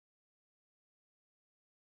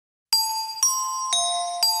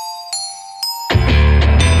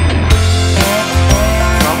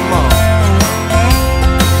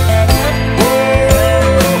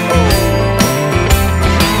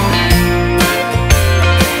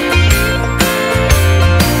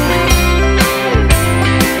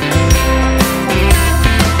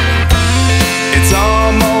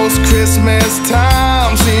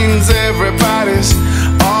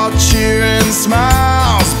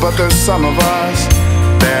but there's some of us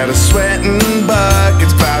that are sweating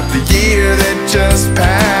buckets about the year that just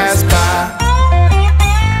passed by.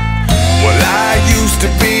 Well, I used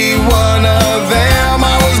to be one of them.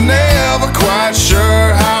 I was never quite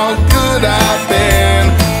sure how good I've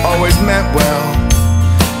been. Always meant well,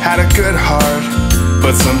 had a good heart,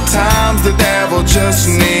 but sometimes the devil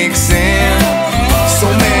just sneaks in. So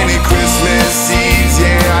many Christmas Eves,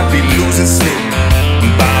 yeah, I'd be losing sleep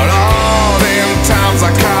about all them times I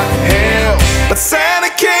caught hell. But Santa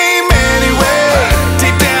came anyway.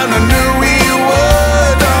 Deep down I knew he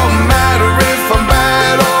would. Don't matter if I'm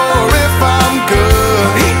bad or if I'm good.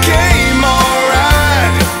 He came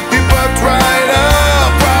alright, he bucked right up,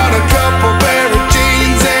 brought a couple pair of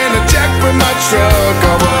jeans and a jack for my truck.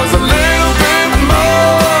 I was a little bit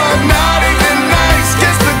more, not even nice.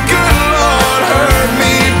 Guess the good Lord heard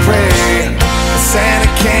me pray. Santa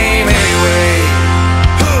came anyway.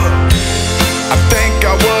 I think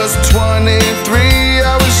I was 23.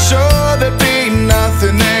 I was sure there'd be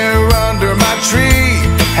nothing there under my tree.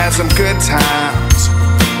 Had some good times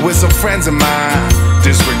with some friends of mine,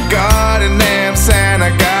 disregarding them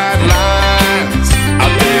Santa guidelines. I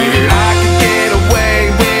figured I could get away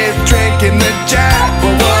with drinking the jack,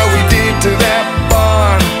 but what we did to that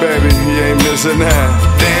barn, baby, you ain't missing that.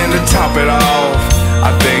 Then to top it off,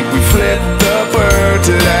 I think we flipped the bird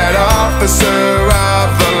to that officer of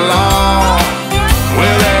the law.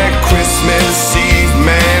 Well, that Christmas Eve,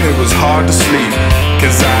 man, it was hard to sleep,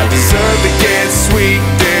 'cause I deserved to get sweet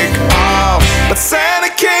dick off. But Santa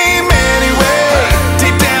came